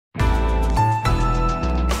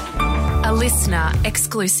A listener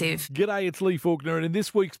exclusive. G'day, it's Lee Faulkner, and in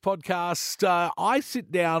this week's podcast, I sit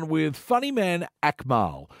down with funny man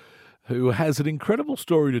Akmal, who has an incredible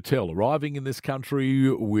story to tell. Arriving in this country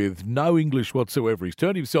with no English whatsoever, he's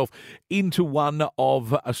turned himself into one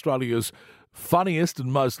of Australia's funniest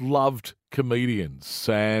and most loved comedians.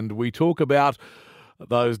 And we talk about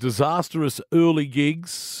those disastrous early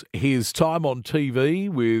gigs, his time on TV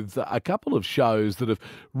with a couple of shows that have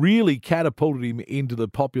really catapulted him into the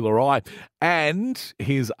popular eye, and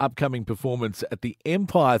his upcoming performance at the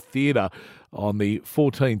Empire Theatre on the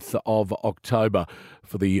 14th of October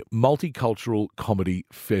for the Multicultural Comedy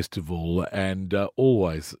Festival. And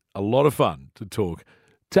always a lot of fun to talk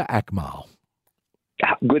to Akmal.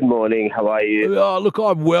 Good morning. How are you? Oh, look,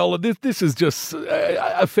 I'm well. And this is just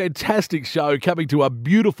a fantastic show coming to a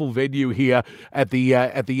beautiful venue here at the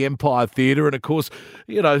Empire Theatre. And, of course,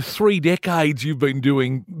 3 decades you've been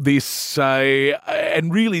doing this.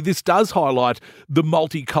 And really this does highlight the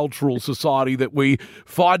multicultural society that we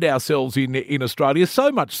find ourselves in Australia,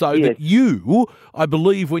 so much so Yes. that you, I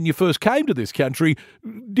believe, when you first came to this country,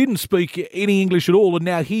 didn't speak any English at all. And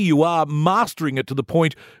now here you are mastering it to the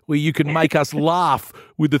point where you can make us laugh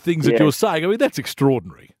with the things that Yes. you're saying. I mean, that's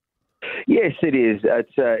extraordinary. Yes, it is.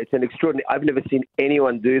 It's an extraordinary. I've never seen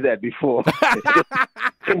anyone do that before.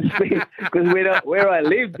 Because where I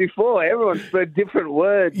lived before, everyone spoke different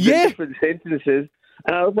words, and Yeah. different sentences,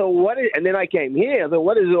 and I thought, and then I came here. I thought,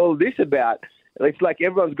 what is all this about? It's like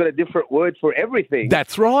everyone's got a different word for everything.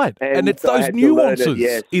 That's right. And it's so I those had to learn it, nuances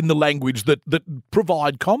yes. in the language that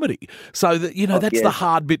provide comedy. So that, that's yes. the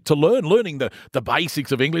hard bit to learn, learning the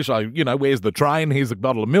basics of English. Where's the train? Here's a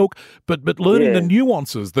bottle of milk. But learning Yeah. the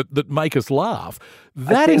nuances that make us laugh,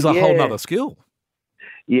 that think, is a whole yeah. nother skill.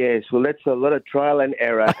 Yes, well, that's a lot of trial and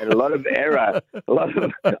error, and a lot of error, a lot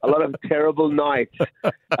of terrible nights,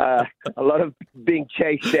 a lot of being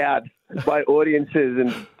chased out by audiences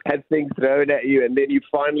and had things thrown at you, and then you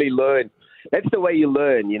finally learn. That's the way you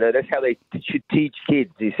learn, That's how they should teach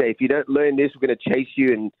kids. You say, if you don't learn this, we're going to chase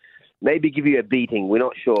you and maybe give you a beating. We're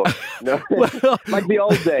not sure. Like the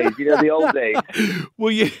old days, the old days.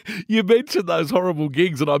 Well, you mentioned those horrible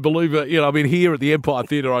gigs, and I believe, here at the Empire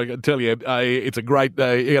Theatre, I can tell you, it's a great,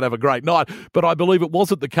 you're going to have a great night. But I believe it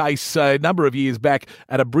wasn't the case a number of years back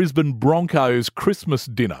at a Brisbane Broncos Christmas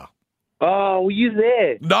dinner. Oh, were you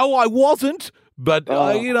there? No, I wasn't, but,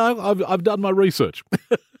 I've done my research.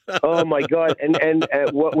 Oh, my God. And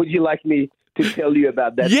what would you like me to tell you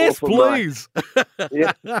about that? Yes, awful night? please.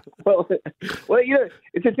 Yeah. Well,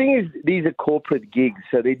 it's the thing is, these are corporate gigs,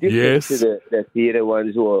 so they're different Yes. to the theatre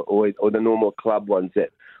ones or the normal club ones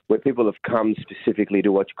where people have come specifically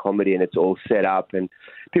to watch comedy and it's all set up and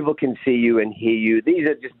people can see you and hear you. These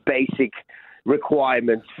are just basic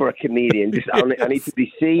requirements for a comedian. Just I need to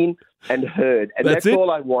be seen and heard, and that's it. all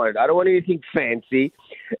I want. I don't want anything fancy.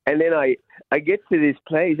 And then I get to this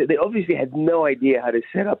place. They obviously had no idea how to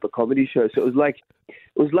set up a comedy show, so it was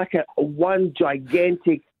like a one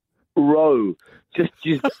gigantic row, just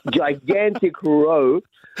gigantic row,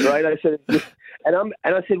 right? I said, and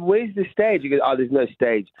I said, where's the stage? He goes, oh, there's no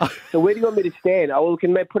stage. So where do you want me to stand? Oh, well,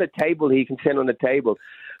 can I put a table here? You can stand on the table.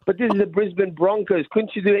 But this is the Brisbane Broncos.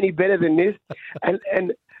 Couldn't you do any better than this?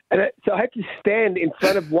 So I had to stand in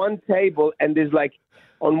front of one table, and there's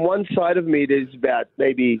on one side of me, there's about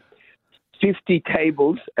maybe 50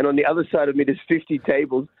 tables, and on the other side of me, there's 50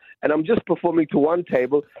 tables, and I'm just performing to one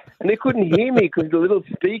table, and they couldn't hear me because the little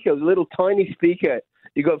speaker, the little tiny speaker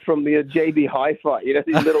you got from the JB Hi-Fi,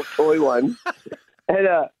 these little toy ones. And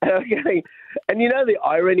the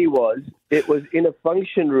irony was, it was in a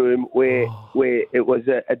function room where it was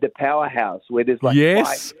at the powerhouse where there's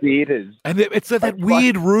Yes. 5 theatres. And it's that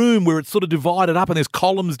weird room where it's sort of divided up and there's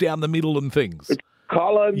columns down the middle and things.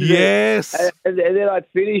 Columns. Yes. And then I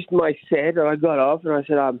finished my set and I got off and I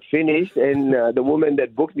said, I'm finished. And the woman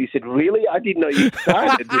that booked me said, really? I didn't know you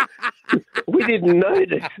started. We didn't know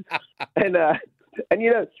this. And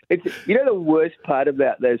it's the worst part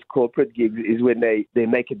about those corporate gigs is when they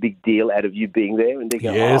make a big deal out of you being there and they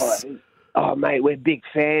go, Yes. oh mate, we're big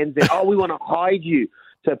fans. And, we want to hide you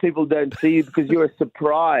so people don't see you because you're a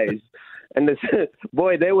surprise. And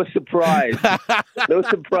boy, they were surprised. They were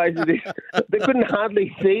surprised at this. They couldn't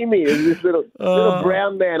hardly see me. There was this little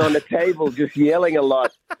brown man on the table just yelling a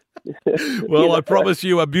lot. Well, I promise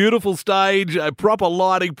you a beautiful stage, a proper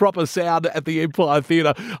lighting, proper sound at the Empire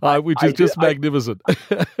Theatre, which is just magnificent.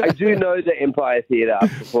 I do know the Empire Theatre.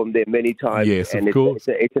 I've performed there many times. Yes, and of course.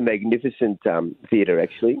 It's a magnificent theatre,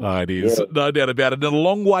 actually. Oh, it is, no doubt about it. And a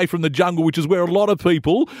long way from the jungle, which is where a lot of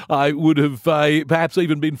people would have perhaps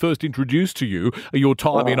even been first introduced to you. Your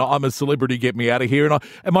time in I'm a Celebrity, Get Me Out of Here. And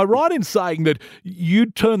am I right in saying that you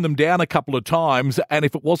turned them down a couple of times, and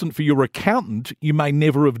if it wasn't for your accountant, you may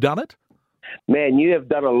never have done it? Man, you have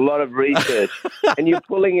done a lot of research, and you're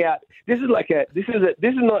pulling out. This is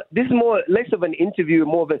less of an interview,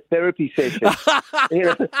 more of a therapy session.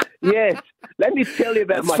 Yes. Let me tell you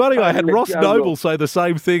about It's my. funny. I time had in the Ross jungle. Noble say the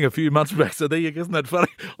same thing a few months back. So there you go. Isn't that funny?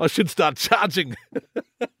 I should start charging.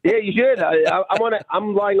 Yeah, you should.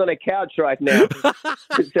 I'm lying on a couch right now.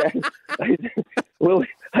 Well,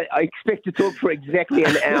 I expect to talk for exactly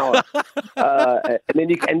an hour, and then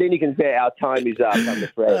you can say our time is up. I'm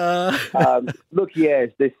afraid. Look, yes,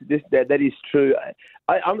 that is true.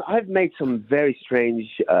 I've made some very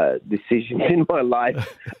strange decisions in my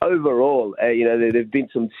life overall. There've been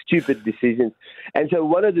some stupid decisions, and so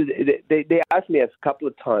one of they asked me a couple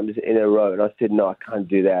of times in a row, and I said no, I can't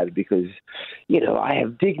do that because, I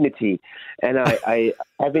have dignity and I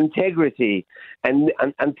have integrity, and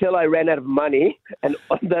until I ran out of money, and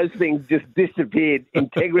those things just disappeared.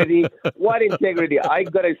 Integrity, what integrity? I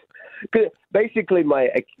got to. Basically,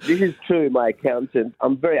 this is true. My accountant,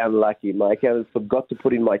 I'm very unlucky. My accountant forgot to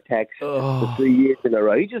put in my tax for 3 years in a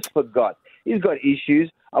row. He just forgot. He's got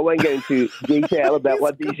issues. I won't go into detail about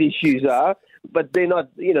what these issues are, but they're not.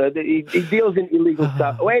 He deals in illegal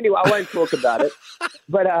stuff. Well, anyway, I won't talk about it.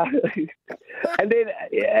 But and then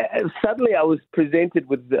suddenly I was presented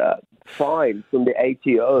with fines from the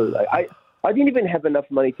ATO. I didn't even have enough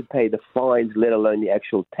money to pay the fines, let alone the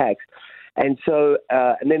actual tax. And so,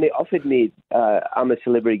 and then they offered me, I'm a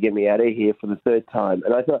Celebrity, Get Me Out of Here for the third time.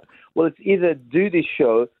 And I thought, well, it's either do this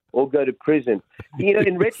show or go to prison.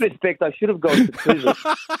 In retrospect, I should have gone to prison.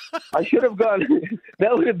 I should have gone.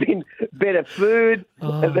 That would have been better food,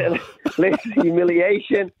 less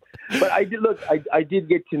humiliation. But I did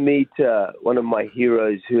get to meet one of my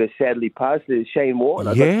heroes who has sadly passed, Shane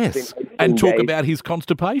Warne. Yes, and talk about his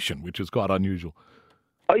constipation, which is quite unusual.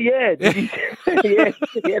 Oh, yeah. Yes,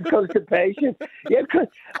 he had constipation.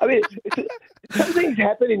 I mean, some things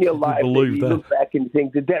happen in your life that you look back and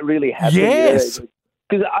think, did that really happen? Yes.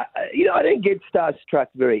 Because, I don't get starstruck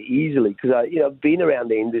very easily because, I've been around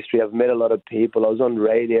the industry. I've met a lot of people. I was on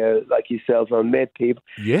radio like yourself. I met people.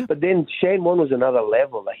 Yeah. But then Shane Warne was another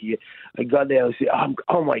level. I got there and I said,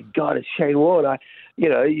 oh, my God, it's Shane Warne.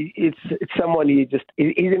 It's someone he's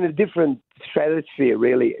in a different stratosphere,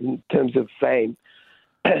 really, in terms of fame.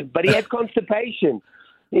 But he had constipation.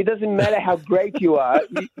 It doesn't matter how great you are,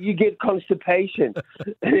 you get constipation.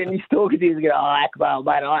 And then he's talking to you and goes, Akmal,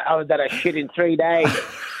 mate, I was done a shit in 3 days.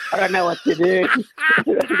 I don't know what to do.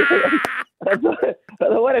 I thought,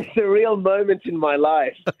 what a surreal moment in my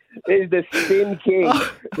life. There's the Spin King,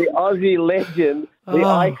 the Aussie legend, the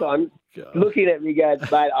icon, looking at me going,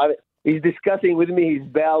 mate, he's discussing with me his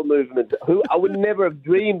bowel movements. I would never have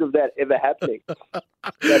dreamed of that ever happening.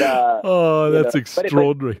 But, that's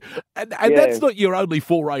extraordinary. And that's not your only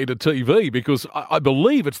foray into TV, because I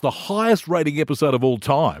believe it's the highest rating episode of all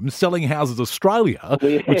time, Selling Houses Australia,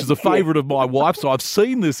 which is a favourite of my wife. So I've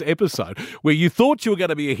seen this episode where you thought you were going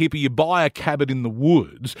to be a hippie, you buy a cabin in the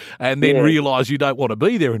woods and then realise you don't want to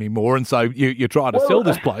be there anymore, and so you're trying to sell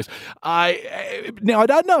this place. Now, I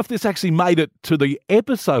don't know if this actually made it to the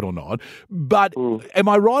episode or not, but am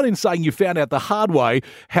I right in saying you found out the hard way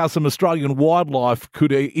how some Australian wildlife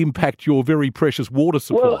could impact your very precious water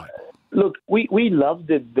supply? Well, look, we loved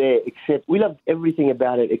it there, except we loved everything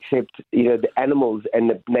about it except, the animals and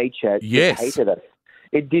the nature. Yes. It hated us.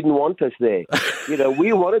 It didn't want us there.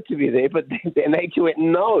 We wanted to be there, but the nature went,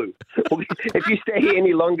 no. If you stay here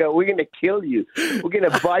any longer, we're going to kill you. We're going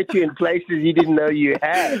to bite you in places you didn't know you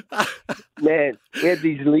had. Man, we had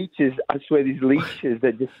these leeches, I swear,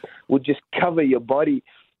 that would just cover your body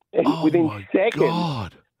within seconds.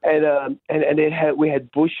 God. And we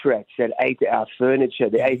had bush rats that ate our furniture.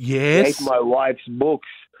 They ate my wife's books,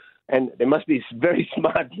 and they must be very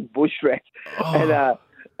smart bush rats.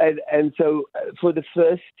 And so for the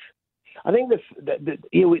first, I think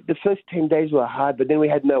the first 10 days were hard, but then we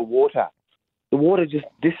had no water. The water just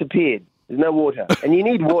disappeared. There's no water, and you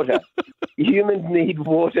need water. Humans need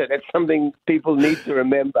water. That's something people need to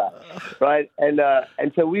remember, right? And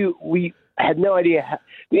so we had no idea how.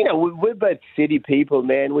 We're both city people,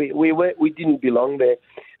 man. We didn't belong there.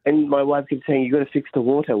 And my wife kept saying, "You got to fix the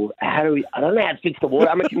water." Well, how do we? I don't know how to fix the water.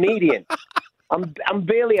 I'm a comedian. I'm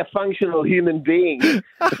barely a functional human being. So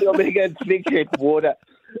I'm going to go and fix it water.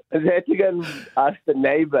 And I had to go and ask the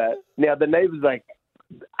neighbour. Now, the neighbour's like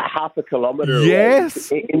half a kilometre away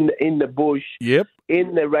in the bush, Yep.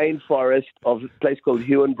 in the rainforest of a place called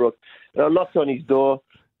Huonbrook. And I knocked on his door.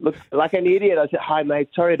 Looked like an idiot. I said, "Hi, mate.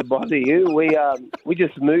 Sorry to bother you. We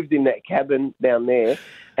just moved in that cabin down there,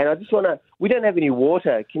 and I just want to. We don't have any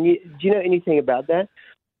water. Do you know anything about that?"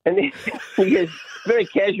 And then he goes very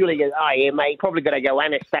casually, goes, "Oh yeah, mate. Probably got to go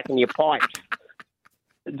and stuck in your pipes."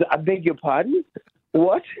 I beg your pardon?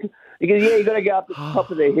 What? He goes, "Yeah, you got to go up the top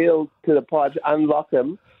of the hill to the pipes, unlock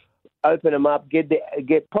them, open them up, get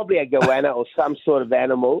probably a goanna or some sort of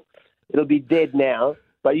animal. It'll be dead now."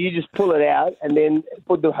 But you just pull it out and then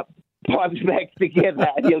put the pipes back together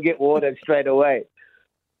and you'll get water straight away.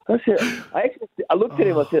 I looked at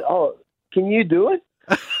him, I said, "Oh, can you do it?"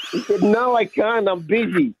 He said, "No, I can't. I'm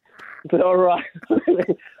busy." I said, "All right."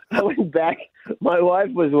 I went back. My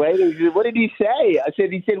wife was waiting. She said, "What did he say?"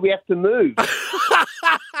 He said, "We have to move."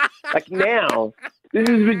 Like now. This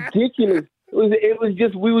is ridiculous. It was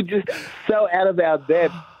just, we were just so out of our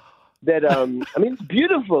depth that, it's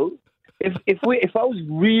beautiful. If I was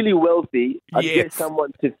really wealthy, I'd get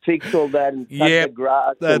someone to fix all that and cut the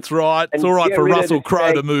grass. That's right. It's all right for Russell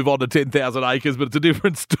Crowe to move on to 10,000 acres, but it's a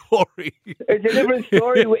different story. It's a different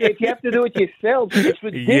story. If you have to do it yourself, it's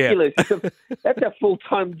ridiculous. Yeah. That's a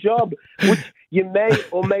full-time job, which you may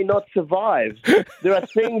or may not survive. There are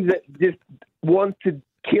things that just want to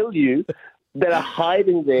kill you that are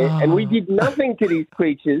hiding there, and we did nothing to these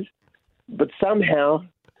creatures, but somehow...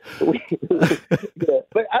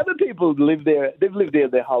 But other people live there. They've lived there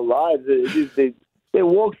their whole lives. They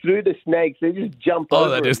walk through the snakes. They just jump over. Oh,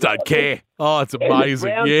 they just don't care. Oh, it's amazing.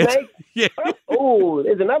 Yeah. Oh,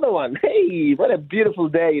 there's another one. Hey, what a beautiful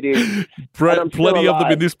day it is. Plenty of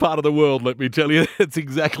them in this part of the world, let me tell you. That's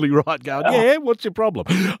exactly right. Going, yeah, what's your problem?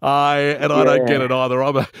 I don't get it either.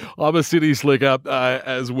 I'm a city slicker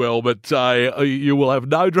as well, but you will have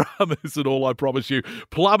no dramas at all, I promise you.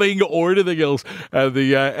 Plumbing or anything else at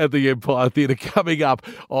the Empire Theatre coming up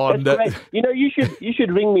on... That's great. You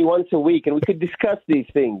should ring me once a week and we could discuss these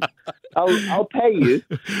things. I'll pay you.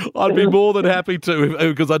 I'd be more than happy to,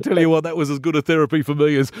 because I tell you what, that was as good a therapy for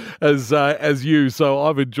me as you. So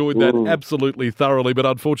I've enjoyed that absolutely thoroughly. But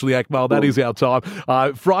unfortunately, Akmal, that is our time.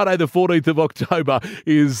 Friday, the 14th of October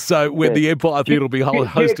is when the Empire Theatre will be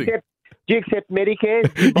hosting. Do you accept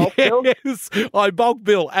Medicare? Bulk bill? Yes, I bulk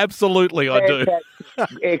bill. Absolutely, I do.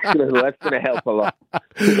 Excellent. That's going to help a lot.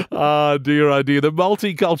 Oh, dear. The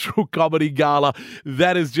Multicultural Comedy Gala.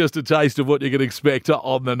 That is just a taste of what you can expect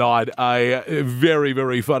on the night. A very,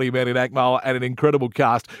 very funny man in Akmal and an incredible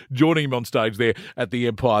cast joining him on stage there at the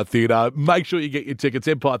Empire Theatre. Make sure you get your tickets,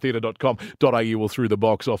 empiretheatre.com.au or through the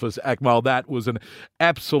box office. Akmal, that was an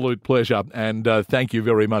absolute pleasure, and thank you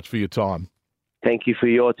very much for your time. Thank you for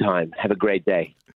your time. Have a great day.